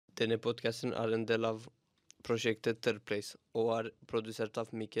Denne podcasten en del av prosjektet Third Place og produsert av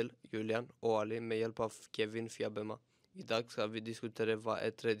Mikkel, Iulian og Ali med hjelp av Kevin Fiabema. I dag skal vi diskutere hva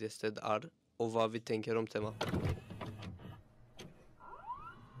et tredje sted og hva vi tenker om temaet.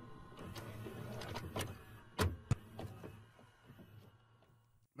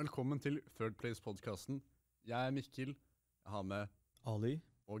 Velkommen til Third Place-podcasten. Jeg Mikkel, jeg har med Ali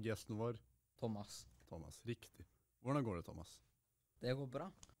og gjesten vår Thomas. Thomas, riktig. Hvordan går det, Thomas? Det går bra.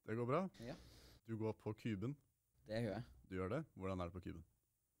 Det går bra? Ja. Du går på Kuben. Det gjør jeg. Du gjør det? Hvordan det på Kuben?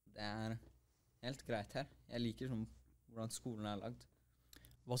 Det helt greit her. Jeg liker sånn hvordan skolen lagd.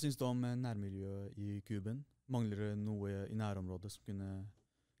 Hva synes du om nærmiljøet i Kuben? Mangler det noe i nærområdet som kunne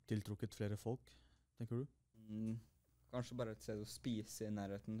tiltrukket flere folk, tenker du? Kanskje bare et sted å spise i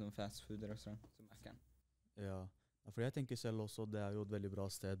nærheten som fast food-restaurant, som Økern. Ja, for jeg tenker selv også det jo et veldig bra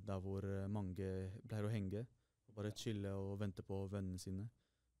sted der hvor mange pleier å henge, og bare chille og vente på vennene sine.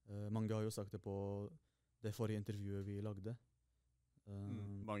 Mange har jo sagt det på det forrige intervjuet vi lagde.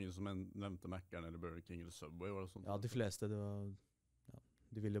 Mange som nevnte Økern eller Burger King eller Subway, var det sånt? Ja, de fleste,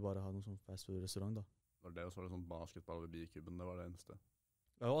 de ville bare ha noen sånn fast food-restaurant da. Var det, og så var det sånn basketball ved Kuben, det var det eneste.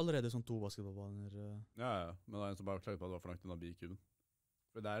 Jeg har allerede sånn 2 basketballbaner. Ja, men det en som bare klaget på at det var for langt unna Kuben.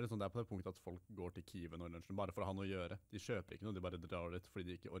 For det liksom, det på det punktet at folk går til Kiven og lunsjen bare for å ha noe å gjøre. De kjøper ikke noe, de bare drar dit fordi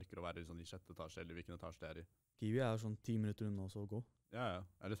de ikke orker å være sånn i 6. etasje eller hvilken etasje det i. Kiwi sånn 10 minutter unna også å gå. Ja.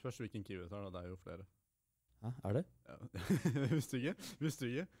 Eller spørs hvilken Kiwi det det jo flere. Hæ, det? Ja. Visste du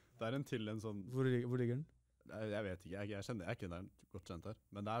ikke? Det en til en sånn... Hvor ligger den? Jeg vet ikke, jeg kjenner, jeg er ikke der godt kjent her.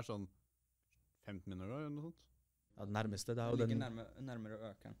 Men det sånn 15 minutter eller noe sånt. Ja, det nærmeste det jo den... den... ligger nærmere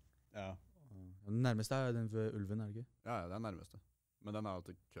Økern. Ja. Den nærmeste den ved Ulven, det ikke? Ja, det nærmeste. Men den jo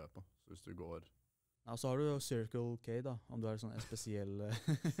til kø på, så hvis du går... Ja, så har du jo Circle K da, om du sånn en spesiell...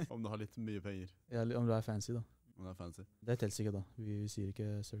 Om du har litt mye penger. Ja, om du fancy da. Om du fancy. Det tels ikke da, vi sier ikke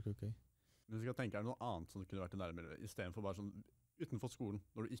Circle K. Men du skal tenke, det noe annet som kunne vært nærmere, i stedet for bare sånn utenfor skolen,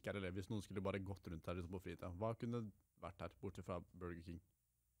 når du ikke elev, hvis noen skulle bare gått rundt her liksom på fritida. Hva kunne vært her, bortsett fra Burger King?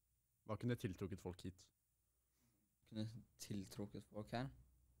 Hva kunne tiltrukket folk hit? Kunne tiltrukket folk her?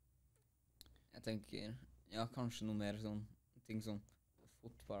 Jeg tenker, ja, kanskje noe mer sånn ting som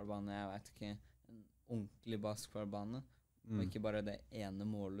fotballbane, jeg vet ikke, en ordentlig basketballbane, og ikke bare det ene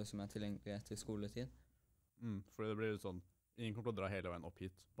målet som tilgjengelig etter skoletid. Fordi det blir sånn, ingen kommer til å dra hele veien opp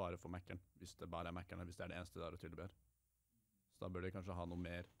hit bare for Økern, hvis det bare Økern, hvis det det eneste der å tilbyr. Så da bør de kanskje ha noe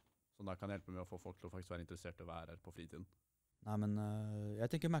mer, som da kan hjelpe med å få folk til å faktisk være interessert i å være her på fritiden. Nei, men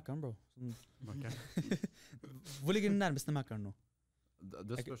jeg tenker Økern, bro. Økern? Hvor ligger den nærmeste Økern nå?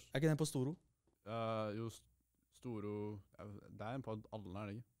 Det spørs. Ikke den på Storo? Jo, Storo, det en på Alna,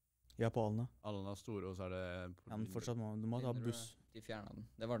 det ikke? Ja, på Alna. Alna, Storo, og så det... Ja, men fortsatt du må ta buss. De fjernet den.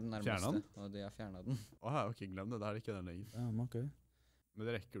 Det var den nærmeste, og de har fjernet den. Ok, glem det, det ikke den lenger. Ja, men ok. Men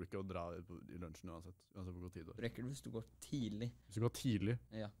det rekker du ikke å dra i lunsjen uansett hvor god tid du har. Rekker du hvis du går tidlig. Hvis du går tidlig,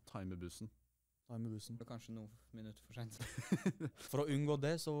 ja. time bussen. Time bussen. Det kanskje noen minutter for sent. For å unngå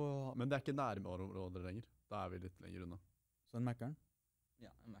det, så... Men det ikke nærområder lenger. Da vi litt lenger unna. Så en Økern?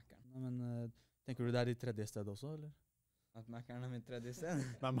 Ja, en Økern. Nei, men tenker du det ditt tredje sted også, eller? At Økern mitt tredje sted?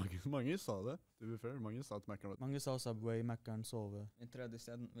 Nei, mange sa det. Du før, mange sa at Økern var... Mange sa Subway, Økern, sove. Mitt tredje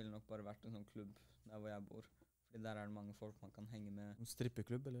sted ville nok bare vært en sånn klubb der hvor jeg bor. Fordi der det mange folk man kan henge med. En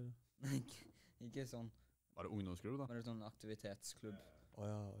strippeklubb, eller? Nei, ikke sånn. Bare ungdomsklubb, da? Bare sånn aktivitetsklubb.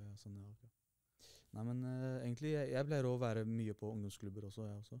 Ja, sånn okay. Nei, men egentlig, jeg pleier å være mye på ungdomsklubber også,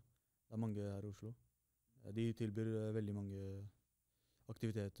 jeg også. Det mange her i Oslo. De tilbyr veldig mange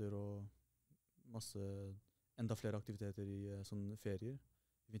aktiviteter og enda flere aktiviteter i sånne ferier.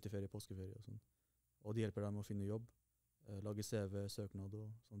 Vinterferie, påskeferie og sånn. Og de hjelper deg med å finne jobb, lage CV, søknad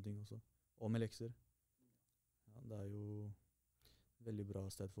og sånne ting også. Og med lekser. Ja, det jo veldig bra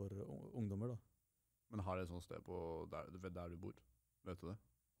sted for ungdommer da. Men har det et sånt sted der du bor? Vet du det?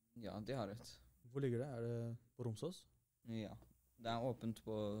 Ja, de har et. Hvor ligger det? Det på Romsås? Ja. Det åpent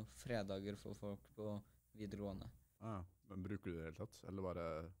på fredager for folk på videregående. Men bruker du det hele tatt? Eller bare...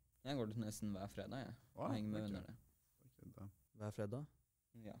 Jeg går dit nesten hver fredag, jeg. Og henger med venner. Hver fredag?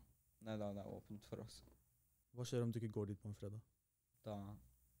 Ja. Nei, da det åpent for oss. Hva skjer om du ikke går dit på en fredag? Da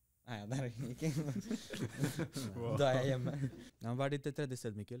jeg der ikke. Da jeg hjemme. Ja, hva ditt tredje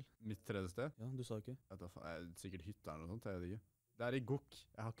sted, Mikkel? Mitt tredje sted? Ja, du sa ikke. Sikkert hytta eller noe sånt, jeg vet ikke. Det i gokk.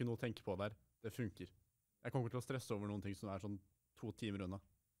 Jeg har ikke noe å tenke på der. Det funker. Jeg kommer til å stresse over noen ting som sånn 2 timer unna.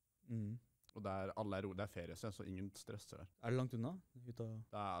 Og alle rolig. Det ferie, så ingen stresser der. Det langt unna? Hytta?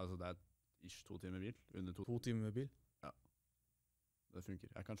 Det ish 2 timer bil. Under 2 timer med bil? Ja. Det funker.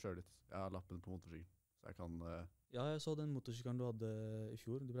 Jeg kan kjøre litt. Jeg har lappen på motorsykkel. Så jeg kan... Ja, jeg så den motorsykkelen du hadde i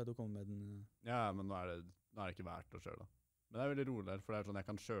fjor. Du pleide å komme med den... Ja, men nå det ikke verdt å kjøre da. Men det veldig rolig der, for det sånn jeg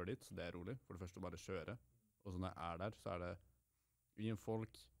kan kjøre dit, så det rolig. For det første å bare kjøre. Og så når jeg der, så det ingen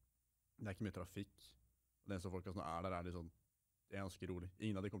folk, det ikke mye trafikk. Og det eneste folka som der, litt sånn, det ganske rolig.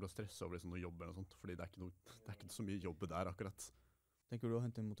 Ingen av de kommer til å stresse over liksom, noe jobb eller noe sånt, fordi det ikke så mye jobb der akkurat. Tenker du å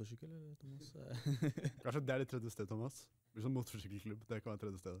hente en motorsykkel, eller, Thomas? Kanskje det litt tredje sted, Thomas. Det blir sånn motorsykkelklubb, det kan være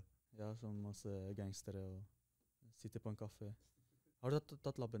tredje stedet. Ja, som masse gangstere og sitter på en kaffe. Har du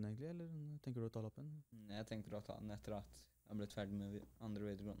tatt lappen egentlig, eller tenker du å ta lappen? Jeg tenker å ta den etter at jeg har blitt ferdig med andre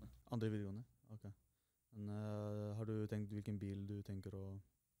videregående. Andre videregående? Ok. Men har du tenkt hvilken bil du tenker å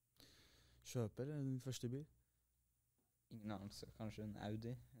kjøpe, eller din første bil? Ingen anelse. Kanskje en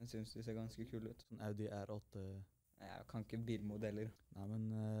Audi. Jeg synes de ser ganske kule ut. Sånn Audi R8? Jeg kan ikke bilmodeller. Nei, men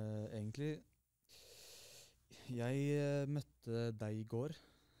egentlig, jeg møtte deg i går.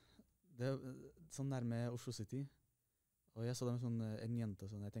 Det sånn nærme Oslo City. Og jeg så dem sånn, en jente,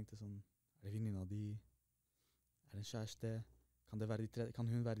 sånn, jeg tenkte sånn, det venninna di? Det en kjæreste? Kan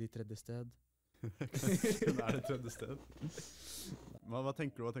hun være ditt tredje sted? Hun det tredje sted. Hva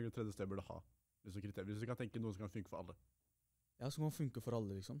tenker du tredje sted burde ha? Hvis du kan tenke noe som kan funke for alle. Ja, som kan funke for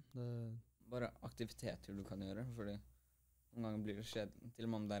alle, liksom. Bare aktiviteter du kan gjøre, fordi noen ganger blir det kjedelig. Til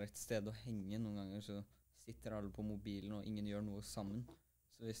og med om det et sted å henge, noen ganger så sitter alle på mobilen og ingen gjør noe sammen.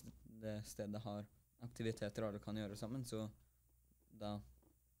 Så hvis det stedet har aktiviteter alle kan gjøre sammen, så da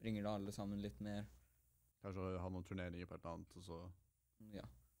bringer det alle sammen litt mer. Kanskje ha noen turneringer på et eller annet, og så ja.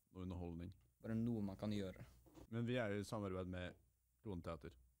 Noe underholdning. Bare noe man kan gjøre. Men vi jo i samarbeid med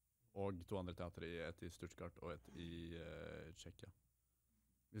Kroneteater, og 2 andre teater, et i Stuttgart og et i Tsjekkia.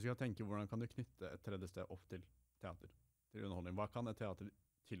 Vi skal tenke hvordan kan du knytte et tredje sted opp til teater, til underholdning. Hva kan et teater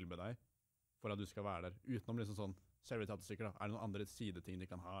tilby deg for at du skal være der? Utenom liksom sånn selve teaterstykker da. Det noen andre sideting de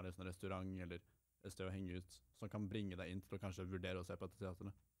kan ha? Det sånn restaurant eller et sted å henge ut, som kan bringe deg inn til å kanskje vurdere å se på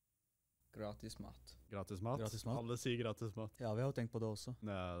teaterne? Gratis mat. Gratis mat? Gratis mat. Alle sier gratis mat. Ja, vi har jo tenkt på det også.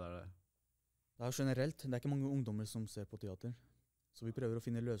 Ja, det det. Det jo generelt, det ikke mange ungdommer som ser på teater. Så vi prøver å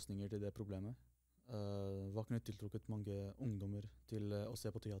finne løsninger til det problemet. Hva kunne tiltrukket mange ungdommer til å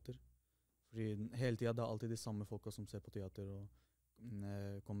se på teater? Fordi hele tiden det alltid de samme folka som ser på teater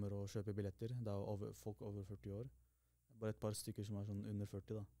og kommer og kjøper billetter. Det folk over 40 år. Bare et par stykker som sånn under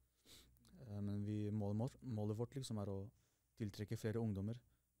 40 da. Men målet vårt liksom å tiltrekke flere ungdommer.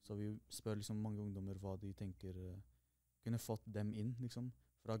 Så vi spør liksom mange ungdommer hva de tenker kunne fått dem inn, liksom.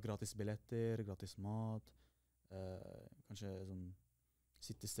 Fra gratis billetter, gratis mat, kanskje sånn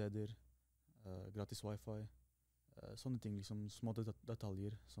sittesteder, gratis wifi. Sånne ting, liksom små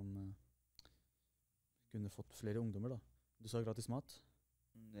detaljer som kunne fått flere ungdommer da. Du sa gratis mat?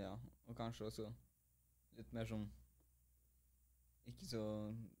 Ja, og kanskje også litt mer sånn ikke så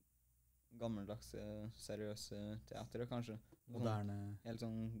gammeldags, seriøse teater, kanskje. Moderne. Helt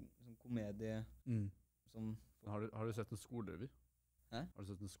sånn komedie. Som har du sett en skolerevy? Hæ? Har du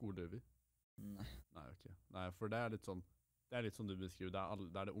sett en skolerevy? Nei. Nei, ok. Nei, for det litt sånn, det som du beskriver.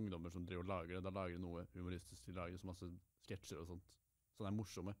 Det det ungdommer som driver og lager det. Da lager de noe humoristisk. De lager så masse sketsjer og sånt. Så det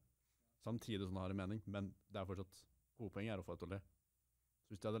morsomme. Samtidig som det har en mening. Men det fortsatt hovedpoenget å få det til å le.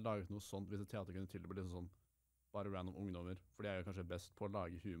 Så hvis de hadde laget noe sånt, hvis et teater kunne tilby litt sånn bare random ungdommer, for de jo kanskje best på å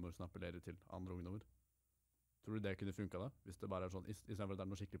lage humor som appellerer til andre ungdommer. Tror du det kunne funka da? Hvis det bare sånn, i stedet for at det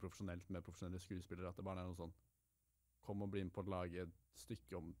noe skikkelig profesjonelt med profesjonelle skuespillere, at det bare noe sånn, kom og bli med på å lage et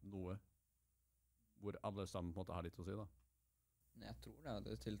stykke om noe, hvor alle sammen på en måte har litt å si da. Jeg tror det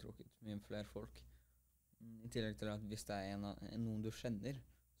hadde tiltrukket mye flere folk. I tillegg til at hvis det noen du kjenner,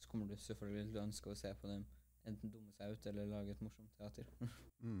 så kommer du selvfølgelig til å ønske å se på dem, enten dumme seg ut eller lage et morsomt teater.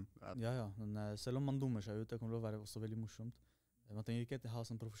 Ja, men selv om man dummer seg ut, det kommer til å være også veldig morsomt. Man trenger ikke ha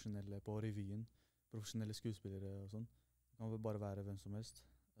sånn profesjonelle på revyen, profesjonelle skuespillere og sånn. Det kan bare være hvem som helst.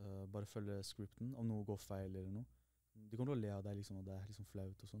 Bare følge skripten, om noe går feil eller noe. De kommer til å le av deg, liksom, og det liksom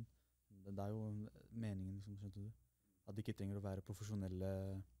flaut og sånn. Det jo meningen, liksom, skjønte du? At de ikke trenger å være profesjonelle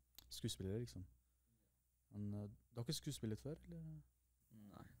skuespillere, liksom. Men, du har ikke skuespillet før, eller?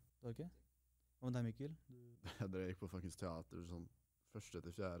 Nei. Du har ikke? Hva med deg, Mikkel? Jeg gikk på faktisk teater sånn 1.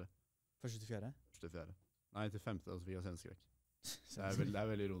 til 4. 1. til 4? 1. til 4. Nei, til 5. så fikk jeg sceneskrekk. Det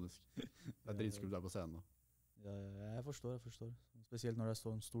veldig ironisk. Det dritskummelt der på scenen da. Ja, jeg forstår. Spesielt når det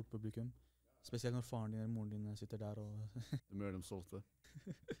så en stort publikum. Spesielt når faren din eller moren din sitter der og... Du må gjøre dem stolte.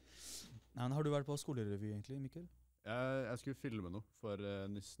 Nei, men har du vært på skolerevy egentlig, Mikkel? Jeg skulle filme noe for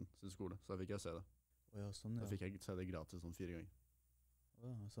Nissen sin skole, så da fikk jeg se det. Ja, sånn, ja. Da fikk jeg se det gratis sånn 4 ganger.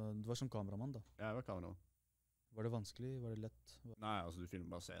 Ja, så du var som kameramann da? Ja, jeg var kameramann. Var det vanskelig? Var det lett? Nei, altså du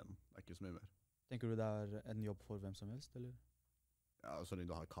filmer bare scenen. Det ikke så mye mer. Tenker du det en jobb for hvem som helst, eller? Ja, så lenge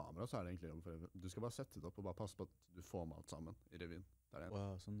du har kamera, så det egentlig jobb for det. Du skal bare sette det opp og bare passe på at du får med alt sammen i revyen. Det Ja,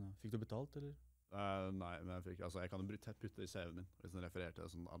 sånn, ja. Fikk du betalt, eller? Nei, men jeg kan putte i CV-en min, hvis den refererer til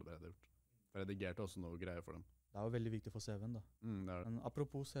det som alle allerede har gjort. Jeg redigerte også noe greier for dem. Det er jo veldig viktig for CV-en da. Det er det. Men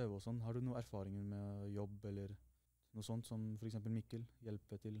apropos CV og sånn, har du noen erfaringer med jobb eller noe sånt som for eksempel Mikkel,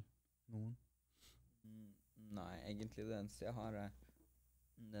 hjelpe til noen? Nei, egentlig det eneste jeg har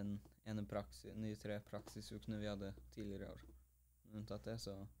den ene nye 3 praksisukene vi hadde tidligere i år. Unntatt det,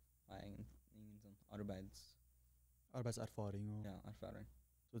 så har jeg ingen sånn Arbeidserfaring og... Ja, erfaring.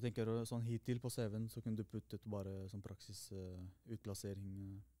 Så du tenker sånn hittil på CV-en, så kunne du puttet bare sånn praksis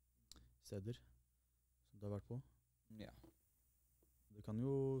utplassering steder som du har vært på? Ja. Du kan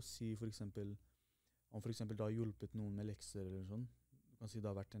jo si for eksempel, om for eksempel du har hjulpet noen med lekser eller sånn, du kan si det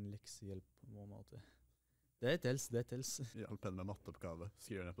har vært en leksehjelp på noen måte. Det tels. Hjelp henne med matteoppgave,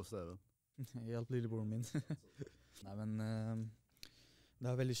 skriver ned på CV-en. Hjelp lillebroren min. Nei, men det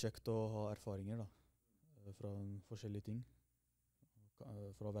er veldig kjekt å ha erfaringer da, fra forskjellige ting.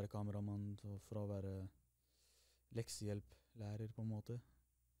 Fra å være kameramann, fra å være leksehjelplærer på en måte.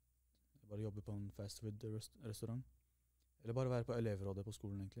 Bare jobbe på en fast food restaurant. Eller bare være på elevrådet på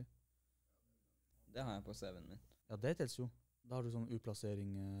skolen egentlig. Det har jeg på CV-en min. Ja, det tels jo. Da har du sånn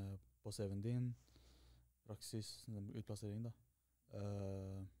utplassering på CV-en din. Praksis, utplassering da.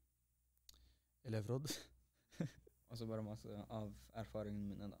 Elevråd. Og så bare masse av erfaringene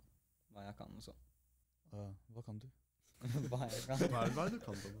mine da. Hva jeg kan og så. Hva kan du? Hva jeg kan. Hva er det du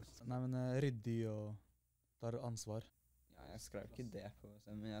kan, Thomas? Nei, men ryddig og tar ansvar. Ja, jeg skrev ikke det på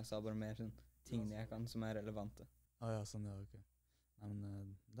CV, men jeg sa bare mer sånn tingene jeg kan som er relevante. Ja, sånn, ja, ok. Nei,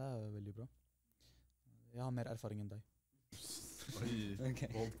 men det er veldig bra. Jeg har mer erfaring enn deg. Oi, Ok.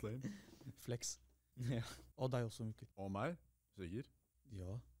 bold claim. Flex. Ja. Og deg også, Mikkel. Og meg? Sikker?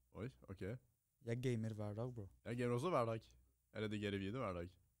 Ja. Oi, ok. Jeg gamer hver dag, bro. Jeg gamer også hver dag. Jeg redigerer video hver dag.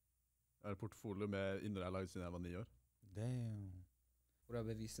 Jeg har et portfolio med innhold jeg har laget siden jeg var 9 år. Damn. Hvor er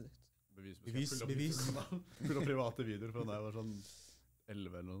beviset ditt? Bevis. Full av private videoer fra da jeg var sånn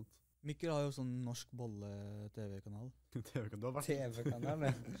 11 eller noe. Mikkel har jo sånn norsk bolle-tv-kanal. TV-kan, du har vært TV-kanal,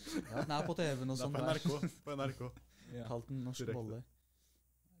 ja. Ja, den er på TV-en og Det er sånn. på NRK. På NRK. Ja. Kalt den norsk Direkte. bolle.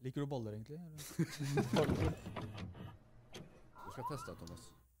 Liker du boller egentlig? Eller? Du skal teste deg, Thomas.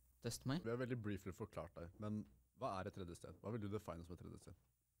 Test meg. Vi har veldig briefly forklart deg, men hva er et tredje sted? Hva vil du define som et tredje sted?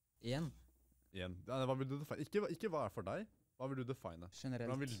 Igjen. Igjen. Ja, hva vil du define? Ikke hva er for deg, hva vil du define? Generelt.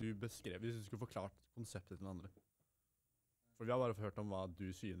 Hvordan vil du beskrive, hvis du skulle forklart konseptet til den andre? For vi har bare hørt om hva du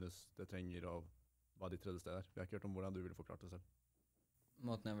synes det trenger, og hva ditt tredje sted er. Vi har ikke hørt om hvordan du ville forklart det selv.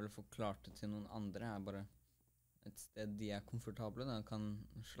 Måten jeg ville forklart det til noen andre er bare et sted de er komfortable, da kan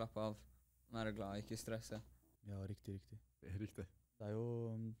slappe av, være glad, ikke stresse. Ja, riktig. Det er riktig. Det er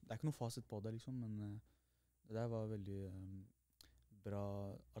ikke noe fasit på det, liksom, men det der var veldig bra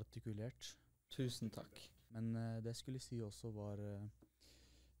artikulert. Tusen takk. Men det jeg skulle si også var,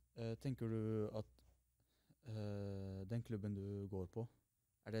 tenker du at den klubben du går på,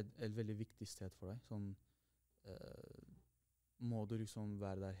 er det et veldig viktig sted for deg? Sånn, må du liksom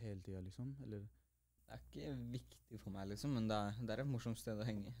være der hele tiden, liksom, eller? Det er ikke viktig for meg, liksom, men det er et morsomt sted å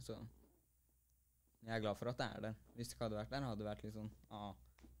henge, så jeg er glad for at det er der. Hvis det ikke hadde vært der, hadde det vært litt sånn,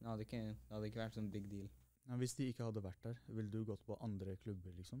 det hadde ikke vært sånn big deal. Ja, hvis de ikke hadde vært der, ville du gått på andre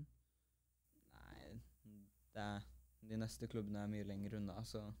klubber, liksom? Nei, de neste klubbene er mye lenger unna,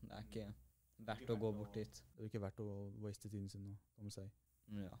 så det er ikke verdt å gå bort dit. Det er ikke verdt å waste tiden sin nå, kan man si.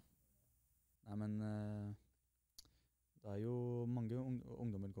 Ja. Nei, men det er jo mange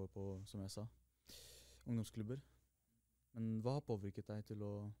ungdommer går på, som jeg sa, ungdomsklubber. Men hva har påvirket deg til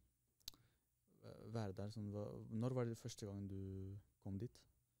å være der? Sånn, når var det første gangen du kom dit,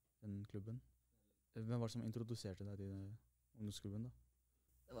 den klubben? Hvem var det som introduserte deg til ungdomsklubben da?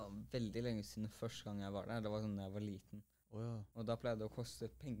 Det var veldig lenge siden første gang jeg var der. Det var sånn da jeg var liten. Ja. Og da pleide det å koste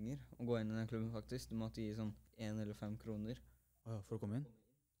penger å gå inn i den klubben faktisk. Du måtte gi sånn 1 eller 5 kroner. Ja, for å komme inn?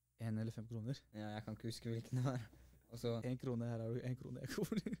 1 eller 5 kroner? Ja, jeg kan ikke huske hvilken det var. Og så 1 krone, her er du 1 krone, jeg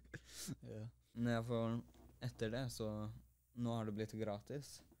kommer. Ja. Etter det, så nå har det blitt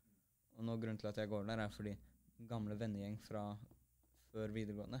gratis. Og nå grunnen til at jeg går der er fordi gamle vennegjeng fra før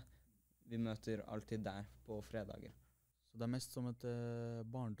videregående, vi møter alltid der på fredager. Så det er mest som et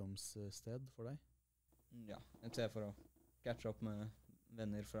barndomssted for deg? Ja, et sted for å catche opp med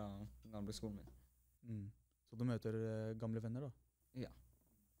venner fra gamle skolen min. Så du møter gamle venner da? Ja.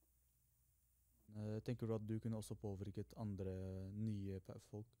 Tenker du at du kunne også påvirket andre nye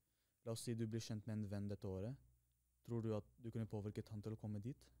folk? La oss si du blir kjent med en venn dette året. Tror du at du kunne påvirket han til å komme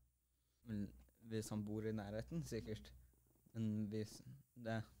dit? Men hvis han bor i nærheten, sikkert. Men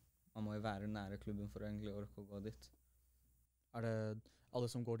man må jo være nære klubben for å egentlig orke å gå dit. Er det alle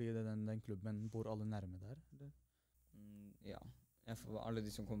som går i den klubben, bor alle nærme der? Eller? Ja. for alle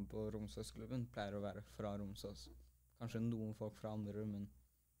de som kommer på Romsås-klubben pleier å være fra Romsås. Kanskje noen folk fra andre, men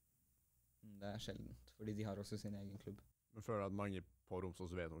det er sjeldent, fordi de har også sin egen klubb. Men føler du at mange på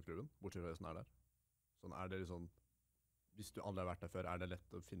Romsås vet om klubben, bortsett fra det som er der? Sånn, er det liksom, hvis du aldri har vært der før, er det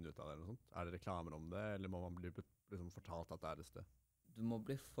lett å finne ut av det eller noe sånt? Er det reklamer om det, eller må man bli liksom fortalt at det er et sted? Du må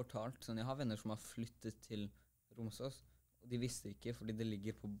bli fortalt, sånn, jeg har venner som har flyttet til Romsås, og de visste ikke, fordi det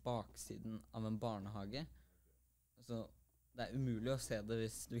ligger på baksiden av en barnehage. Så det er umulig å se det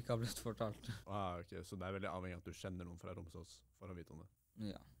hvis du ikke har blitt fortalt. Ok, så det er veldig avhengig av at du kjenner noen fra Romsås for å vite om det?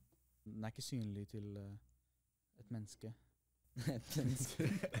 Ja. Den er ikke synlig til et menneske. Et menneske.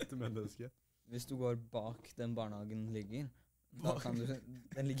 Et menneske? Hvis du går bak den barnehagen ligger, da kan du,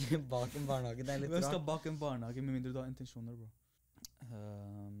 den ligger bak en barnehage, det er litt Hvem skal rart. bak en barnehage, med mindre du har intensjoner, bro?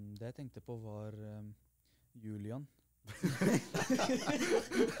 Det jeg tenkte på var Iulian.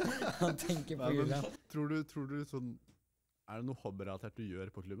 Han tenker på Iulian. Tror du sånn, er det noe hobbyrelatert du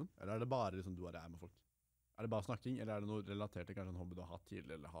gjør på klubben? Eller er det bare liksom du er med folk? Er det bare snakking, eller er det noe relatert til kanskje en hobby du har hatt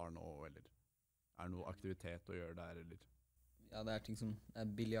tidligere, eller har nå, eller er det noe aktivitet å gjøre der, eller? Ja, det er ting som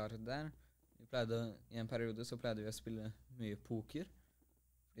er biljard der. I en periode så pleide vi å spille mye poker,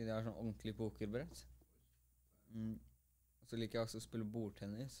 fordi det er sånn ordentlig pokerbrett. Og så liker jeg også å spille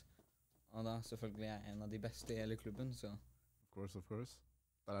bordtennis, og da selvfølgelig er jeg en av de beste i hele klubben, så... Of course.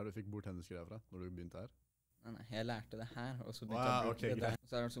 Der er du fikk bordtennisgreier fra, når du begynte her. Nei, jeg lærte det her, og så begynte jeg å bruke det der.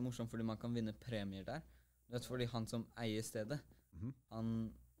 Så er det så morsomt, fordi man kan vinne premier der. Du vet, fordi han som eier stedet, han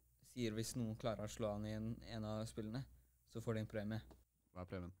sier hvis noen klarer å slå han i en av spillene, så får de en premie. Hva er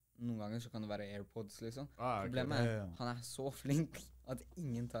premien? Noen ganger så kan det være AirPods, liksom. Okay. Problemet er, han er så flink at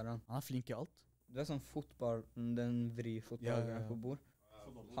ingen tar han. Han er flink i alt. Du er sånn fotball, den vri-fotballen på bord.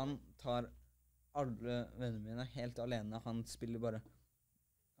 Han tar alle vennene mine helt alene. Han spiller bare...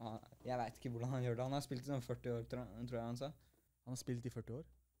 Jeg vet ikke hvordan han gjør det. Han har spilt i sånn 40 år, tror jeg han sa. Han har spilt i 40 år.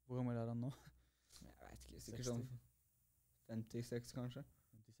 Hvor gammel er han nå? Jeg vet ikke, sikkert sånn 56 kanskje.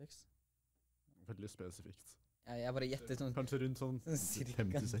 56? Veldig spesifikt. Jeg bare gjettet sånn... Kanskje rundt sånn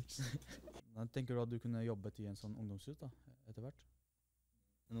 56. Da tenker du at du kunne jobbet i en sånn ungdomshus da, etter hvert?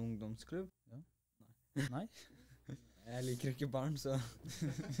 En ungdomsklubb? Ja. Nei. Nei? Jeg liker ikke barn, så...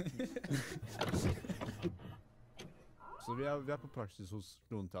 Så vi er på praksis hos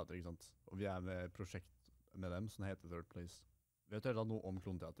Klonteater, ikke sant? Og vi er med prosjekt med dem som heter Third Place. Vet du noe om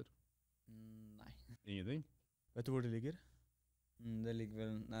Klonteater? Nei. Ingenting? Vet du hvor det ligger? Det ligger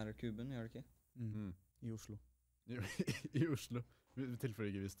vel nære Kuben, gjør det ikke? I Oslo. I Oslo? I tilfelle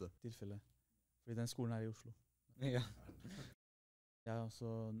jeg ikke visste. Tilfelle. Fordi den skolen er i Oslo. Ja. Ja, så...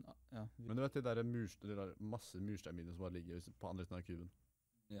 Ja, Men du vet det der masse mursteinminer som bare ligger på andre siden av Kuben?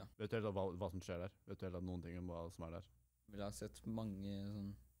 Ja. Vet du helt hva som skjer der? Vet du helt noen ting om hva som er der? Jeg har sett mange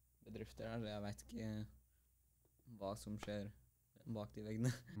sånn bedrifter der, jeg vet ikke hva som skjer bak de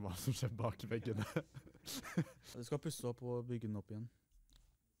veggene. Hva som skjer bak veggene? De skal pusse opp og bygge den opp igjen.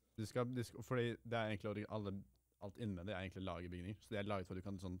 Fordi det er egentlig alt innvendig er egentlig lagerbygninger. Så det er laget for at du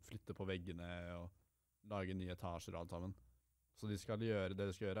kan sånn, flytte på veggene og lage nye etasjer og alt sammen. Så det de skal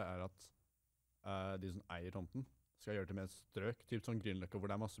gjøre er at de som eier tomten skal gjøre det med et strøk, typ sånn Grünerløkka,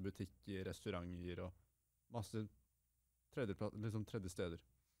 hvor det er masse butikker, restauranter og masse tredje steder.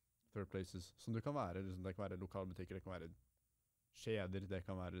 Third places. Som det kan være, liksom, det kan være lokalbutikker, det kan være skjeder, det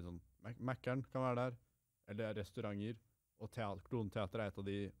kan være liksom, Økern kan være der, eller restauranter. Og Klonteater er et av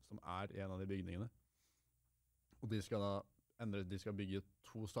de som er i en av de bygningene. Og de skal da de skal bygge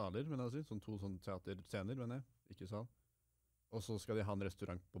 2 saler, mener jeg å si. Sånn 2 sånn teaterscener, mener jeg. Ikke sal. Og så skal de ha en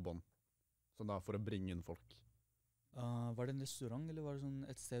restaurant på bånn. Sånn da for å bringe inn folk. Var det en restaurant, eller var det sånn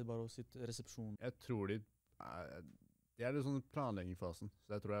et sted bare å sitte resepsjon? Jeg tror de er litt sånn planleggingsfasen.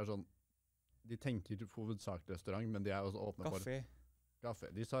 Så jeg tror det er sånn, de tenker hovedsakelig restaurant, men de er også åpne for...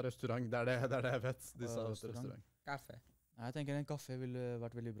 Kaffe. De sa restaurant, det er det jeg vet. De sa restaurant. Kaffe. Jeg tenker en kaffe ville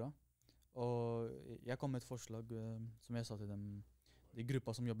vært veldig bra. Og jeg kom med et forslag som jeg sa til dem, de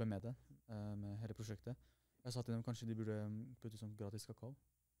gruppa som jobber med det, med hele prosjektet. Jeg sa til dem kanskje de burde putte sånn gratis kakao.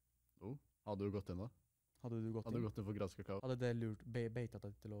 Hadde du gått inn da? Hadde du gått inn for gratis kakao? Hadde det lurt, beitet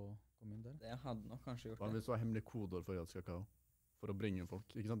deg til å komme inn der? Det hadde nok kanskje gjort det. Hvis du har hemmelig kodeord for gratis kakao, for å bringe folk,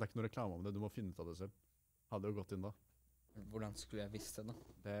 ikke sant? Det er ikke noe reklame om det, du må finne ut av det selv. Hadde du gått inn da? Hvordan skulle jeg visst det da?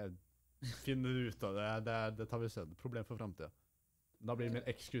 Det finner du ut av det tar vi selv. Problem for fremtiden. Da blir det mer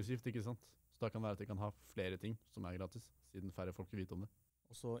eksklusivt, ikke sant? Så da kan det være at de kan ha flere ting som er gratis, siden færre folk vet om det.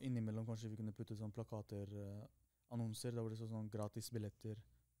 Og så innimellom kanskje vi kunne putte sånn plakater, annonser, da var det sånn gratis billetter,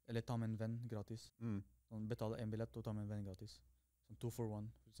 eller ta med en venn gratis. Sånn, betale en billett og ta med en venn gratis. Sånn 2 for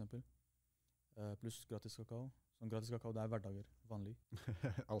 1, for eksempel. Pluss gratis kakao. Sånn gratis kakao, det er hverdager, vanlig.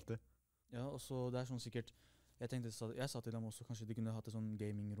 Alltid. Ja, og så det er sånn sikkert, Jeg sa til dem også, kanskje de kunne hatt et sånn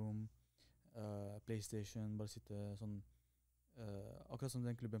gamingrom, PlayStation, bare sitte sånn, akkurat som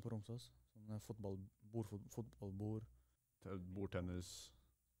den klubben på Romsås, sånn fotballbord, Bordtennis.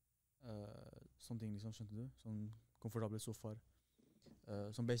 Sånne ting liksom, skjønte du? Sånn komfortable sofaer.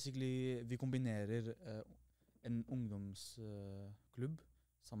 Som basically, vi kombinerer en ungdomsklubb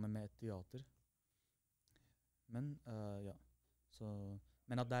sammen med et teater. Men, ja.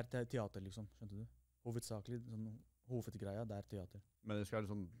 Men at det er teater liksom, skjønte du? Hovedsakelig, sånn hovedgreia, det er teater. Men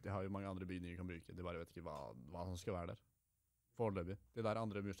de har jo mange andre bygninger de kan bruke. De bare vet ikke hva som skal være der. Foreløpig. De der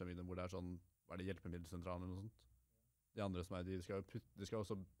andre mursteinbyggene hvor det er sånn, hva er det, hjelpemiddelsentralen eller noe sånt? De andre som de skal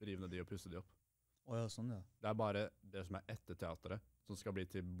også rive ned de og pusse de opp. Ja, sånn, ja. Det er bare det som er etter teateret, som skal bli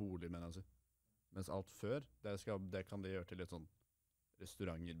til bolig, mener jeg. Mens alt før, det kan de gjøre til litt sånn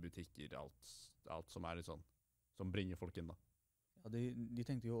restauranter, butikker, alt som er litt sånn, som bringer folk inn da. Ja, de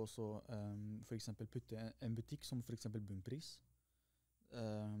tenkte jo også for eksempel putte en butikk som for eksempel bunnpris.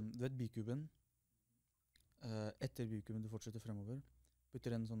 Du vet Bykuben. Etter Bykuben du fortsetter fremover,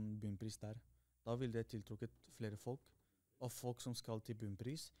 putter en sånn bunnpris der. Da vil det tiltrukket flere folk. Og folk som skal til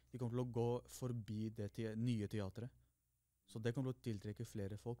bunnpris, de kommer til å gå forbi det nye teatret. Så det kommer til å tiltrekke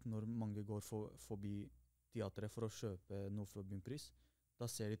flere folk når mange går forbi teatret for å kjøpe noe fra bunnpris. Da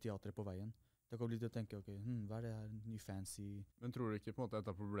ser de teatret på veien. Da kommer de til å tenke, ok, hva er det her, ny fancy... Men tror du ikke på en måte et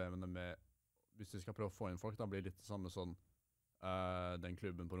av problemene med, hvis de skal prøve å få inn folk, da blir det litt det samme sånn den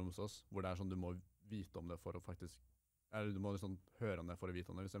klubben på Romsås, hvor det er sånn du må vite om det for å faktisk... Eller du må liksom høre om det for å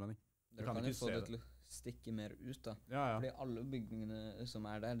vite om det, hvis jeg mener. Det kan jo få det til å stikke mer ut da. Ja. Fordi alle bygningene som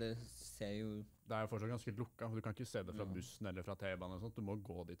er der, det ser jo... Det er jo fortsatt ganske lukka, for du kan ikke se det fra bussen eller fra T-banen og sånt. Du må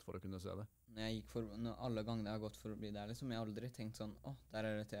gå dit for å kunne se det. Alle gangene jeg har gått forbi der, liksom, jeg har aldri tenkt sånn, der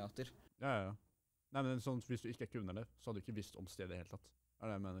er det teater. Ja. Nei, men sånn, hvis du ikke kunne det, så hadde du ikke visst om stedet i helt tatt. Det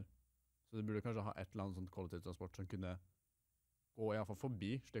er det jeg mener. Så du burde kanskje ha et eller annet sånt kollektivtransport som kunne gå i hvert fall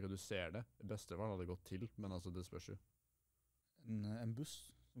forbi, slik at du ser det. I beste fall hadde det gått til, men altså det spørs jo. En buss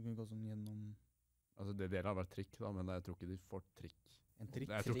som kunne gå sånn gjennom... Altså det hadde vært trikk da, men jeg tror ikke de får trikk. En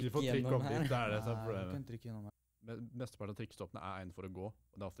trikk? Jeg tror ikke de får trikk opp dit, det er det som er problemet. Nei, en trikk gjennom her. Mesteparten av trikkstoppene er en for å gå,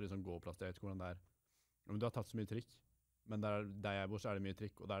 og det er ofte liksom gåplass, jeg vet ikke hvordan det er. Men du har tatt så mye trikk, men der jeg bor så er det mye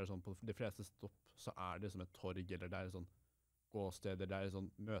trikk, og der er det sånn, på de fleste stopp så er det som et torg, eller det er sånn gåsteder, det er sånn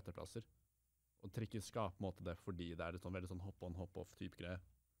møteplasser. Og trikken skaper på en måte det, fordi det er et sånn veldig sånn hop-on, hop-off type greie.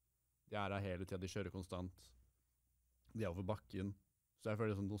 De er her hele tiden, de kjører konstant. De er over bakken. Så jeg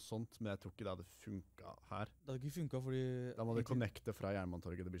føler det som noe sånt, men jeg tror ikke det hadde funket her. Det hadde ikke funket fordi... Da må du connecte fra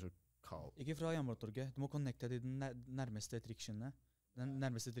Jernbanetorget, det blir så kaos. Ikke fra Jernbanetorget, du må connecte til den nærmeste trikkskinnet. Den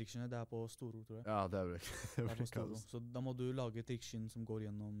nærmeste trikkskinnet, det er på Storo, tror jeg. Ja, det er jo kaos. Så da må du lage trikkskinn som går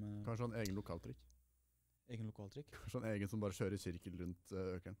gjennom... Kanskje en egen lokaltrikk? Egen lokaltrikk? Kanskje en egen som bare kjører i sirkel rundt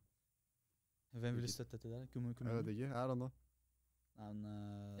Økern? Hvem vil støtte til det? Jeg vet ikke, er han da? Nei, men...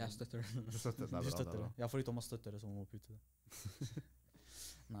 Jeg støtter det. Du støtter det? Ja, fordi Thomas støtter det, så må putte det.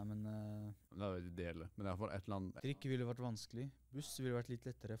 Nei, men... Det er jo ideelle, men jeg får et eller annet... Trikk ville vært vanskelig. Buss ville vært litt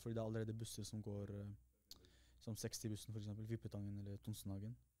lettere, fordi det er allerede busser som går... som 60-bussen for eksempel, Vippetangen eller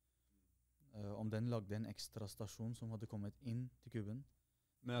Tonsenhagen. Om den lagde en ekstra stasjon som hadde kommet inn til Kuben.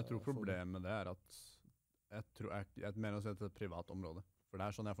 Men jeg tror problemet med det er at... Jeg mener også at det er et privat område. For det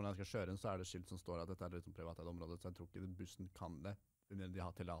er sånn, når jeg skal kjøre inn, så er det skilt som står at dette er et privat område, så jeg tror ikke bussen kan det. De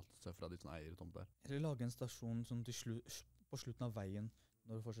har tillatelse fra de som eier tomt der. Eller lage en stasjon som på slutten av veien,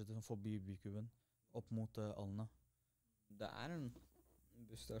 når du fortsetter sånn forbi Bykuben, opp mot Alna. Det er en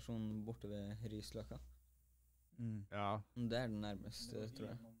busstasjon borte ved Risløkka. Ja. Det er den nærmeste,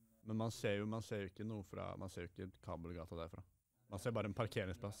 tror jeg. Men man ser jo ikke noe fra, man ser jo ikke Kabelgata derfra. Man ser bare en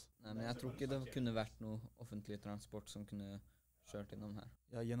parkeringsplass. Nei, men jeg tror ikke det kunne vært noe offentlig transport som kunne kjørt innom her.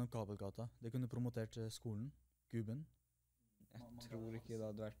 Ja, gjennom Kabelgata. Det kunne promotert skolen, Kuben. Jeg tror ikke det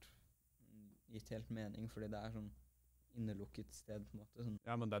hadde vært gitt helt mening, fordi det er sånn innelukket sted på en måte. Sånn.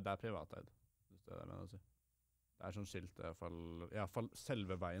 Ja, men det er privateid. Det er det jeg mener å si. Det er sånn skilt, i hvert fall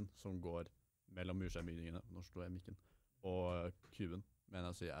selve veien som går mellom mursteinbygningene, nå slår jeg mikken, og Kuben, mener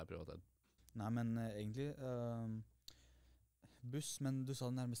jeg å si er privateid. Nei, men egentlig buss, men du sa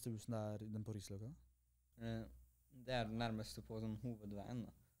den nærmeste bussen er den på Risløkka? Det er den nærmeste på sånn hovedveien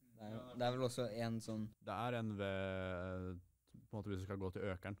da. Det er vel også en sånn... Det er en ved, på en måte hvis du skal gå til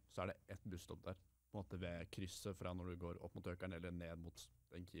Økern, så er det ett busstopp der. På en måte ved krysset fra når du går opp mot Økern, eller ned mot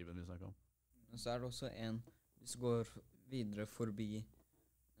den kiven vi snakker om. Så er det også en, hvis du går videre forbi,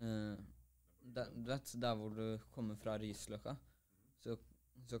 du vet, der hvor du kommer fra Risløkka,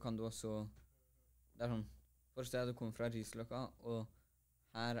 så kan du også, det er sånn, først er du kommer fra Risløkka, og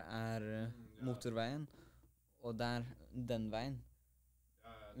her er motorveien, og der, den veien,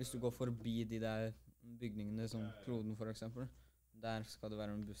 hvis du går forbi de der bygningene som Kloden for eksempel. Der skal det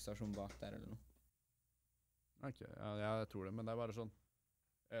være en busstasjon bak der eller noe. Ok, ja, jeg tror det, men det er bare sånn,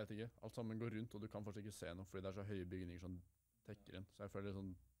 jeg vet ikke, alt sammen går rundt, og du kan fortsatt ikke se noe, fordi det er så høye bygninger som tekker inn. Så jeg føler sånn,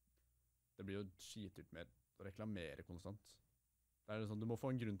 det blir jo skitdyrt mer å reklamere konstant. Det er sånn, du må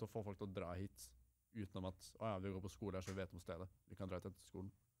få en grunn til å få folk til å dra hit, utenom at, ja, vi går på skole her, så vi vet om stedet. Vi kan dra til skolen.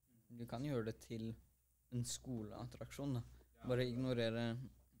 Du kan gjøre det til en skoleattraksjon da. Bare ignorere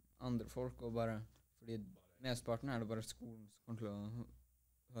andre folk, og bare, fordi mesteparten er det bare skolen som kommer til å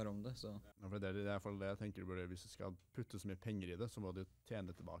høre om det, så. Ja, for det er i hvert fall det jeg tenker du burde, hvis du skal putte så mye penger i det, så må du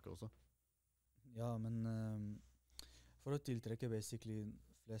tjene det tilbake også. Ja, men for å tiltrekke basically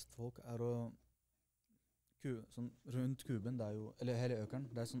flest folk er å sånn, rundt Kuben, det er jo, eller hele Økern,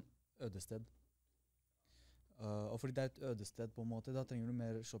 det er sånn ødested. Og fordi det er et ødested på en måte, da trenger du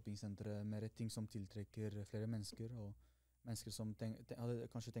mer shoppingsentre, mer ting som tiltrekker flere mennesker, og mennesker som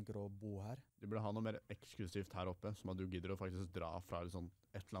kanskje tenker å bo her. Du burde ha noe mer eksklusivt her oppe, som at du gidder å faktisk dra fra liksom,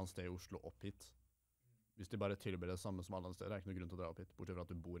 et eller annet sted i Oslo opp hit. Hvis de bare tilbyr det samme som alle andre steder, er det ikke noe grunn til å dra opp hit, bortsett fra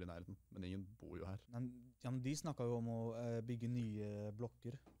at du bor i nærheten. Men ingen bor jo her. Ja, men de snakket jo om å bygge nye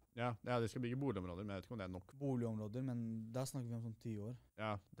blokker. Ja, de skal bygge boligområder, men jeg vet ikke om det er nok. Boligområder, men da snakker vi om sånn 10 år.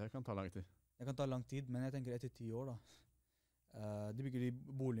 Ja, det kan ta lang tid. Det kan ta lang tid, men jeg tenker etter 10 år da. De bygger de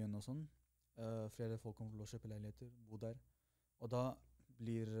boligene og sånn. Flere folk kommer til å kjøpe leiligheter, bo der. Og da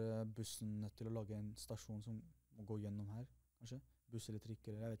blir bussen nødt til å lage en stasjon som må gå gjennom her, kanskje. Buss eller trikk,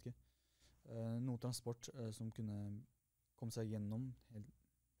 eller jeg vet ikke. Noe transport som kunne komme seg gjennom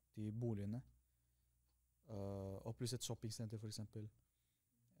de boligene. Og pluss et shoppingsenter for eksempel.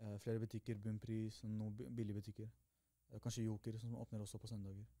 Flere butikker, bunnpris, noen billige butikker. Kanskje Joker som åpner også på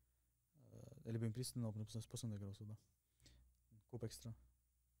søndager. Eller bunnpris, den åpner på søndager også da. Coop Extra.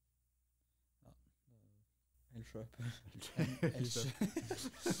 Ja. Elkjøp. Elkjøp.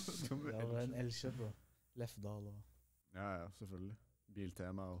 Ja, det er en Elkjøp, bro. Lefdal og... Ja, selvfølgelig.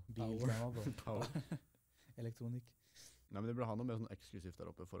 Biltema og... Biltema, bro. Power. Elektronikk. Nei, men de burde ha noe mer sånn eksklusivt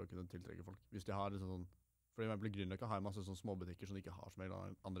der oppe for å kunne tiltrekke folk. Hvis de har liksom sånn... For eksempel Grünerløkka har masse sånne småbutikker som de ikke har som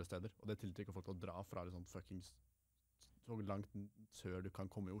regel andre steder. Og det tiltrekker folk til å dra fra liksom fuckings så langt sør du kan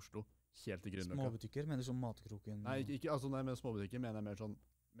komme i Oslo. Helt til Grünerløkka. Småbutikker, mener du som Matkroken? Nei, ikke altså, nei, med småbutikker mener jeg mer sånn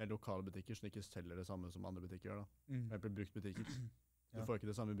mer lokale butikker som ikke selger det samme som andre butikker gjør da. For eksempel bruktbutikker. Du får ikke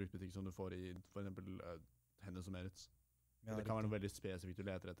det samme bruktbutikker som du får i for eksempel Hennes og Merits. Ja, det kan være noe veldig spesifikt du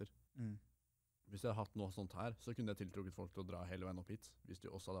leter etter. Hvis jeg hadde hatt noe sånt her, så kunne jeg tiltrukket folk til å dra hele veien opp hit. Hvis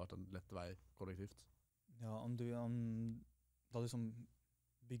det også hadde vært en lett vei kollektivt. Ja, om du hadde liksom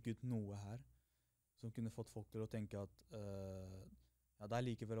bygget noe her, som kunne fått folk til å tenke at ja, det er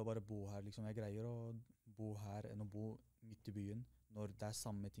likevel å bare bo her. Liksom, jeg greier å bo her enn å bo midt i byen, når det er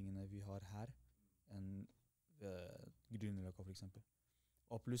samme tingene vi har her, enn Grünerløkka for eksempel.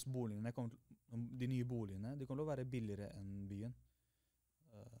 Og pluss boligene, de nye boligene, de kommer til å være billigere enn byen.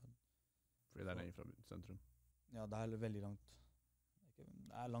 Fordi det er lenger fra sentrum. Ja, det er veldig langt. Det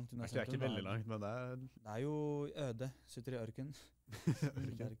er langt unna sentrum. Det er ikke veldig langt, men det er... Det er jo øde, sitter i ørken.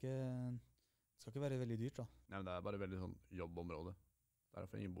 Det skal ikke være veldig dyrt da. Nei, men det er bare veldig sånn jobbområde.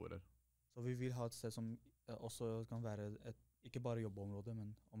 Derfor ingen bor her. Så vi vil ha et sted som også kan være ikke bare jobbområde,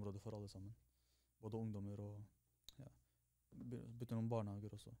 men område for alle sammen. Både ungdommer og bytte noen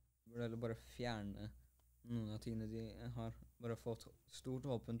barnehager også. Burde heller bare fjerne noen av tingene de har. Bare få et stort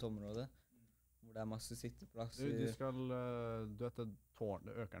åpent område, hvor det er masse sitteplasser. De skal, du vet det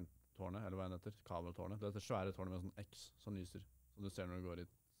tårnet, Økern-tårnet, eller hva det heter, kabeltårnet. Det er det svære tårnet med sånn X som lyser, som du ser når du går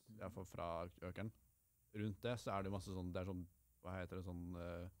hit, i hvert fall fra Økern. Rundt det så er det masse sånn, det er sånn, hva heter det, sånn...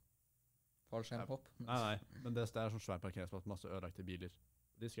 fallskjermhopp? Nei, men det er sånn svær parkeringsplass, masse ødelagte biler.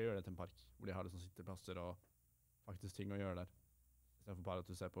 De skal gjøre det til en park, hvor de har det sånn sitteplasser og faktisk ting å gjøre der. I stedet for bare at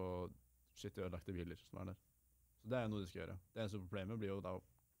du ser på skitt ødelagte biler som er der. Så det er noe de skal gjøre. Det eneste problemet blir jo da å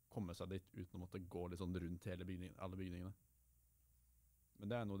komme seg dit uten å måtte gå litt sånn rundt hele alle bygningene. Men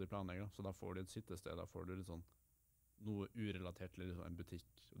det er noe de planlegger da, så da får du et sittested, da får du litt sånn noe urelatert til liksom en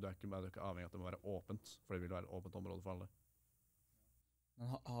butikk. Og du er ikke avhengig av at det må være åpent, for det vil være et åpent område for alle.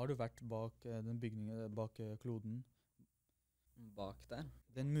 Men har du vært bak den bygningen, bak kloden? Bak der?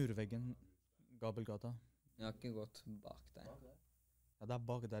 Den murveggen, Gabelgata. Jeg har ikke gått bak der. Ja, det er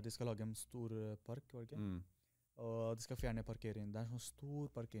bak der de skal lage en stor park, var det ikke? Og de skal fjerne parkering. Det er en sånn stor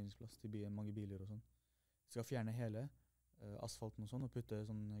parkeringsplass til mange biler og sånn. De skal fjerne hele asfalten og sånn, og putte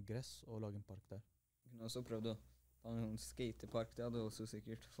sånn gress og lage en park der. Du kunne også prøvd å ta en skatepark, det hadde også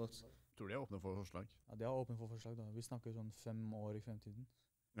sikkert fått. Tror de er åpne for forslag? Ja, de er åpne for forslag da. Vi snakker sånn 5 år i fremtiden.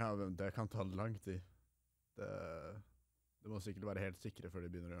 Ja, det kan ta lang tid. Det må sikkert være helt sikre før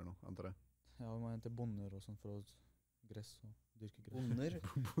de begynner å gjøre noe, antar jeg. Ja, vi må hente bonder og sånn for å gress og dyrke gress. Bonder.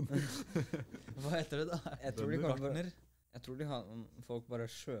 Hva heter det da? Jeg tror de kanskje bare, Gartner. jeg tror folk bare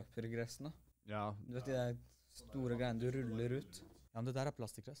kjøper gressene. Ja, Du vet de der store greiene du ruller ut. Ja, men det der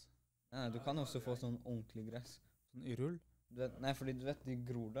plastikgress. Nei, du kan også få sånn ordentlig gress. Sånn i rull. Nei, fordi du vet, de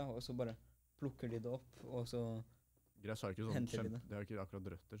gror det, og så bare plukker de det opp, og så gress har ikke sånn henter de det. det har ikke akkurat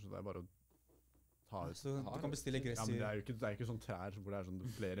røtter, så det er bare å ta ut. Så du kan bestille gress Ja, men i... det er ikke sånn trær hvor det er sånn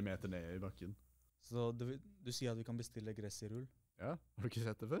flere meter ned i bakken. Så du sier at vi kan bestille gress i rull? Ja, har du ikke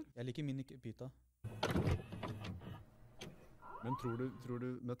sett det før? Jeg liker min pita. Men tror du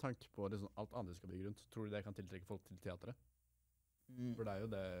med tanke på liksom alt andre skal bygge rundt, tror du det kan tiltrekke folk til teateret? For det er jo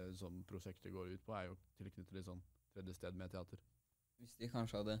det som prosjektet går ut på, er jo tilknyttet litt sånn tredje sted med teater. Hvis de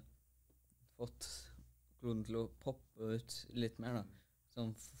kanskje hadde fått kloden til å poppe ut litt mer da,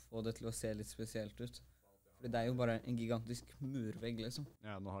 sånn få det til å se litt spesielt ut. Fordi det er jo bare en gigantisk murvegg, liksom.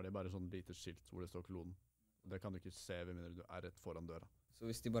 Ja, nå har de bare sånn lite skilt hvor det står kloden. Det kan du ikke se ved mindre du er rett foran døra. Så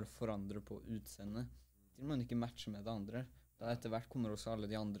hvis de bare forandrer på utseendet, til man ikke matcher med det andre, da etter hvert kommer også alle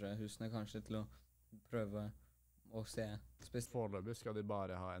de andre husene kanskje til å prøve å se spesielt. Foreløpig skal de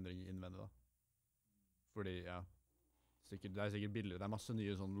bare ha endring innvendig da. Fordi, ja, det er sikkert billigere. Det er masse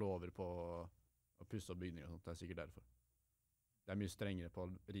nye sånn lover på å pusse opp bygninger og sånt. Det er sikkert derfor. Det er mye strengere på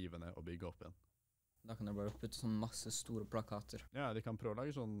å rive ned og bygge opp igjen. Da kan de bare putte sånn masse store plakater. Ja, de kan prøve å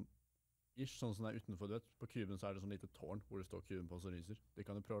lage sånn ish, sånn som det er utenfor, du vet. På Kuben så er det sånn lite tårn hvor det står Kuben på som lyser. De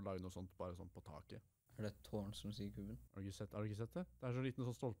kan jo prøve å lage noe sånt bare sånn på taket. Er det et tårn som sier Kuben? Har du ikke sett det? Det er så liten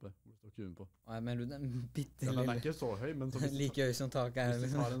sånn stolpe hvor det står Kuben på. Å, jeg mener du den bitte Ja, den er lille. ikke så høy, men så hvis, Like høy som taket er, hvis du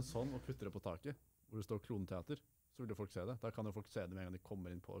liksom. tar en sånn og putter det på taket, hvor det står Klonteater, så vil jo folk se det. Da kan jo folk se det med en gang de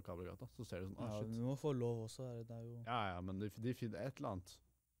kommer inn på Kabelgata. Så ser de sånn, Ja, shit. vi må få lov også. Det er jo Ja, men de finner et eller annet.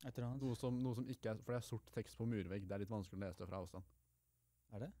 et eller annet. Noe som ikke er, for det er sort tekst på murvegg. Det er litt vanskelig å lese det fra avstand.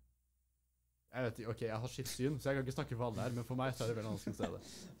 Er det? Jeg vet ikke, ok, jeg har skittsyn, så jeg kan ikke snakke for alle her, men for meg så er det veldig vanskelig å se det.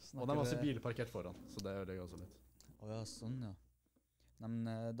 Og det er masse biler parkert foran, så det ødelegger også litt. Åja, sånn, ja. Nei,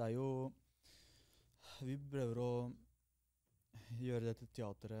 men det er jo... Vi prøver å gjøre dette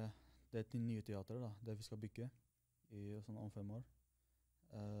teateret, det nye teateret da, det vi skal bygge i sånn om 5 år.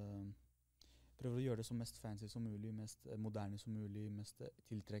 Prøver å gjøre det så mest fancy som mulig, mest moderne som mulig, mest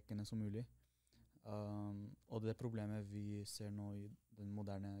tiltrekkende som mulig. Og det problemet vi ser nå i den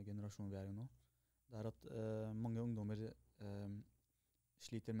moderne generasjonen vi er i nå, det er at mange ungdommer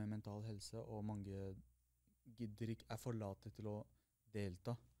sliter med mental helse, og mange gidder ikke, er for late til å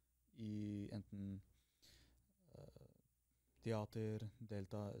delta i enten teater,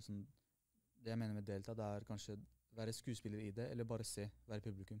 delta, sånn, det jeg mener med delta, det er kanskje være skuespiller i det, eller bare se, være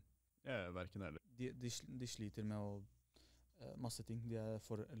publikum. Ja, hverken heller. De sliter med å masse ting, de er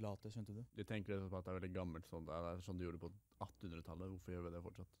for late, skjønte du? De tenker litt på at det er veldig gammelt, sånn, det er sånn de gjorde på 1800-tallet, hvorfor gjør vi det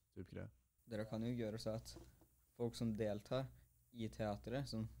fortsatt? Typ greie. Dere kan jo gjøre så at folk som deltar i teateret,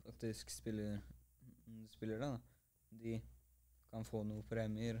 som faktisk spiller det da, de kan få noe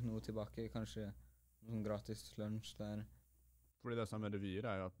premier, noe tilbake, kanskje noen gratis lunsj der. Fordi det som er med revyer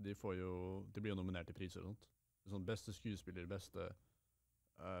er jo at de blir jo nominert til priser og sånt. Sånn beste skuespiller, beste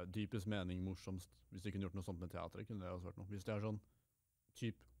dypest mening, morsomst. Hvis de kunne gjort noe sånt med teateret, kunne det også vært noe. Hvis det er sånn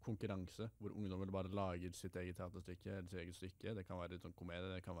typ konkurranse, hvor ungdommer bare lager sitt eget teaterstykke, eller sitt eget stykke, det kan være litt sånn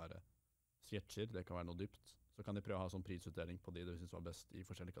komedie, det kan være sketsjer, det kan være noe dypt, så kan de prøve å ha sånn prisutdeling på de synes var best i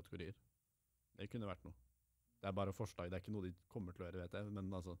forskjellige kategorier. Det kunne vært noe. Det er bare forslag, det er ikke noe de kommer til å gjøre, vet jeg,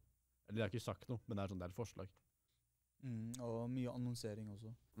 men altså, eller de har ikke sagt noe, men det er sånn, det er et forslag. Og mye annonsering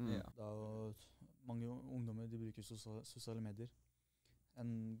også. Ja. Det er jo mange ungdommer, de bruker sosiale medier.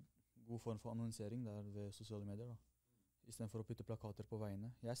 En god form for annonsering, det er ved sosiale medier da. I stedet for å putte plakater på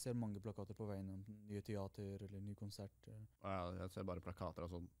veiene. Jeg ser mange plakater på veiene om nye teater eller nye konserter. Ja, jeg ser bare plakater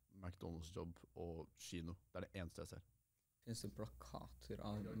av sånn McDonald's-jobb og kino. Det er det eneste jeg ser. Finnes det plakater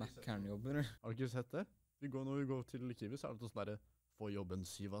av Økern-jobber? Har du ikke sett det? Når vi går til Kiwi, så er det sånn der, få jobben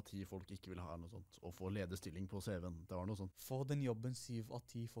 7 av 10 folk ikke vil ha noe sånt, og få lederstilling på CV-en. Det var noe sånt. Få den jobben 7 av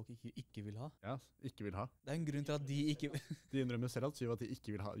 10 folk ikke vil ha. Ja, ikke vil ha. Det er en grunn til at de ikke vil. De innrømmer selv at 7 av 10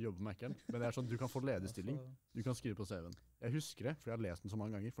 ikke vil jobbe med Økern, men det er sånn, du kan få lederstilling. Du kan skrive på CV-en. Jeg husker det, for jeg har lest den så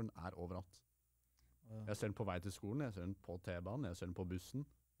mange ganger, for den er overalt. Jeg ser den på vei til skolen, jeg ser den på T-banen, jeg ser den på bussen,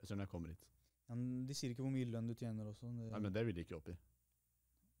 jeg ser den når jeg kommer hit. Ja, de sier ikke hvor mye lønn du tjener også. Nei, men det vil de ikke opp i.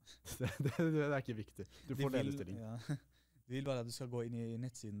 det er ikke viktig. Du får lederstilling. Ja. De vil bare at du skal gå inn i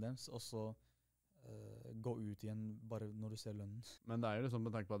nettsiden deres, og så gå ut igjen bare når du ser lønnen. Men det er jo liksom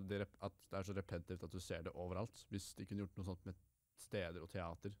med tanke på at det er så repetitivt at du ser det overalt. Hvis de kunne gjort noe sånt med steder og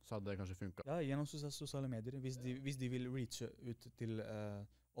teater, så hadde det kanskje funket. Ja, gjennom sosiale medier. Hvis de vil reache ut til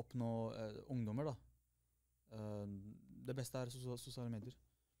oppnå ungdommer da. Det beste er sosiale medier.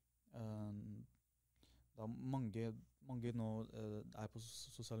 Da mange nå er på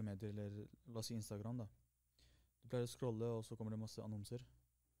sosiale medier, eller la oss si Instagram da. Du pleier å scrolle, og så kommer det masse annonser.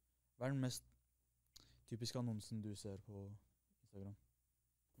 Hva er den mest typiske annonsen du ser på Instagram?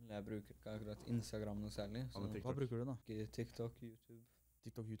 Jeg bruker ikke akkurat Instagram noe særlig. Så Hva bruker du da? ikke TikTok, YouTube.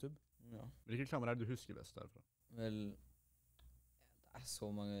 TikTok, YouTube? Ja. Hvilke reklamer er det du husker best derfra? Vel, det er så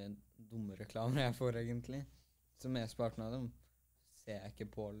mange dumme reklamer jeg får egentlig. Så mesteparten av dem ser jeg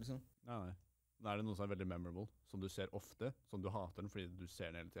ikke på, liksom. Nei. Er det noe som er veldig memorable, som du ser ofte, som du hater den fordi du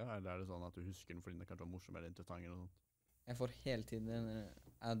ser den hele tiden, eller er det sånn at du husker den fordi den kanskje var morsom eller interessant eller noe sånt? Jeg får hele tiden en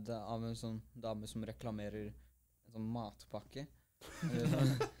ad av en sånn dame som reklamerer en sånn matpakke.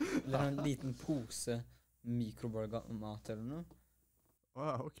 Eller en liten pose mikrobølgemat eller noe.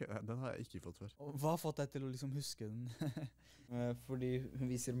 Ok, den har jeg ikke fått før. Og hva har fått deg til å liksom huske den? Fordi hun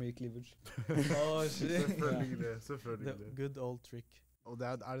viser mye cleavage. Shit. Selvfølgelig. The good old trick. Og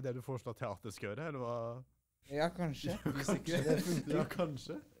er det du foreslår teater skal gjøre, eller hva? Ja, kanskje. Hvis ikke det funker. Ja,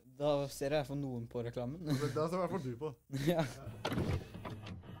 kanskje. Da ser jeg for noen på reklamen. Da ser i hvert fall du på. Ja.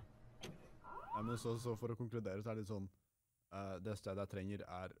 Nei, men så for å konkludere så er det sånn, det stedet jeg trenger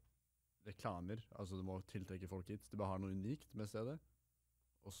er reklamer, altså du må tiltrekke folk hit. Du bare har noe unikt med stedet.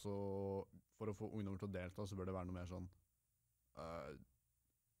 Og så, for å få ungdommer til å delta, så bør det være noe mer sånn,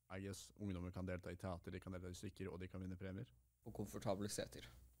 I guess, ungdommer kan delta i teater, de kan delta i stykker, og de kan vinne premier. Og komfortable seter.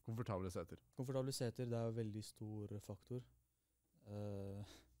 Komfortable seter, det er jo veldig stor faktor.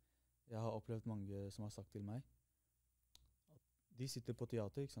 Jeg har opplevd mange som har sagt til meg at de sitter på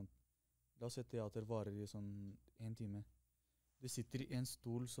teater, ikke sant? La oss si teater varer i sånn 1 time. Du sitter i en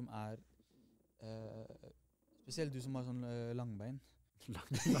stol som er, spesielt du som har sånn langbein.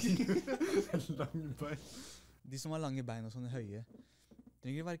 Langbein. De som har lange bein og sånne høye.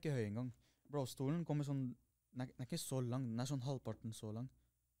 Trenger være ikke høy engang. Bro, stolen kommer sånn, den er ikke så lang, den er sånn halvparten så lang.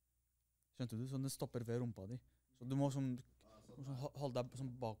 Skjønte du? Så den stopper ved rumpa di. Så du må sånn holde deg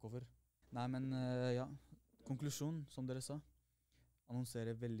sånn bakover. Nei, men ja, konklusjon, som dere sa,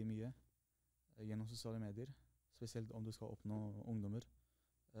 annonserer veldig mye gjennom sosiale medier, spesielt om du skal oppnå ungdommer.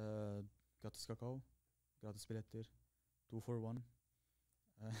 Gratis kakao, gratis billetter, 2 for 1.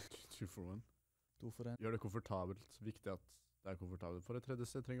 2 for 1. 2 for 1. Gjør det komfortabelt. Viktig at det er komfortabelt. For et tredje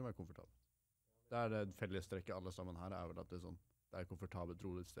sted trenger å være komfortabelt. Det er det fellestrekket alle sammen her, er vel at det er et komfortabelt,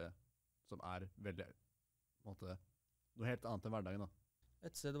 rolig sted, som er veldig, på en måte, noe helt annet enn hverdagen da.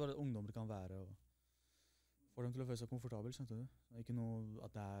 Et sted hvor ungdommer kan være, og får dem til å føle seg komfortabel, skjønte du? Ikke noe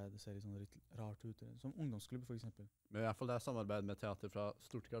at det ser litt sånn litt rart ut, som ungdomsklubb for eksempel. Men i hvert fall det er samarbeid med teater fra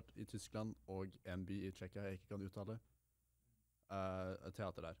Stuttgart i Tyskland og en by i Tsjekkia jeg ikke kan uttale.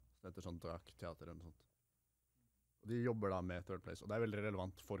 Teater der, det heter sånn Drak-teater eller noe sånt. Og de jobber da med Third Place, og det er veldig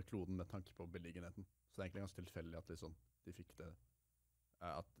relevant for kloden med tanke på beliggenheten. Så det er egentlig ganske tilfeldig at liksom, de fikk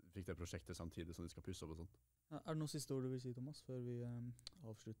det prosjektet samtidig som de skal pusse opp og sånt. Ja, er det noen siste ord du vil si, Thomas, før vi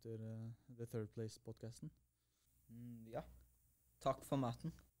avslutter The Third Place-podcasten? Ja. Takk for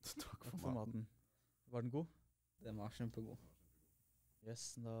maten. Takk for maten. Var den god? Den var kjempegod.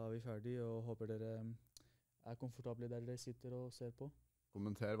 Yes, da er vi ferdige, og håper dere er komfortable der dere sitter og ser på.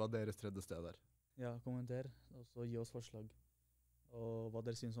 Kommenter hva deres tredje sted er. Ja, kommenter, og så gi oss forslag. Og hva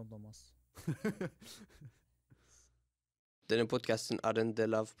dere synes om Thomas. Denne podcasten er en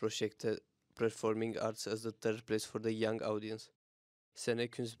del av prosjektet Performing Arts as the Third Place for the Young Audience.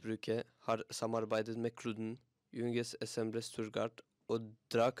 Scenekunstbruket har samarbeidet med Kloden, Junges Ensemble Stuttgart og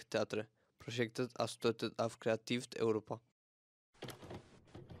Drak Teatret. Prosjektet er støttet av Kreativt Europa.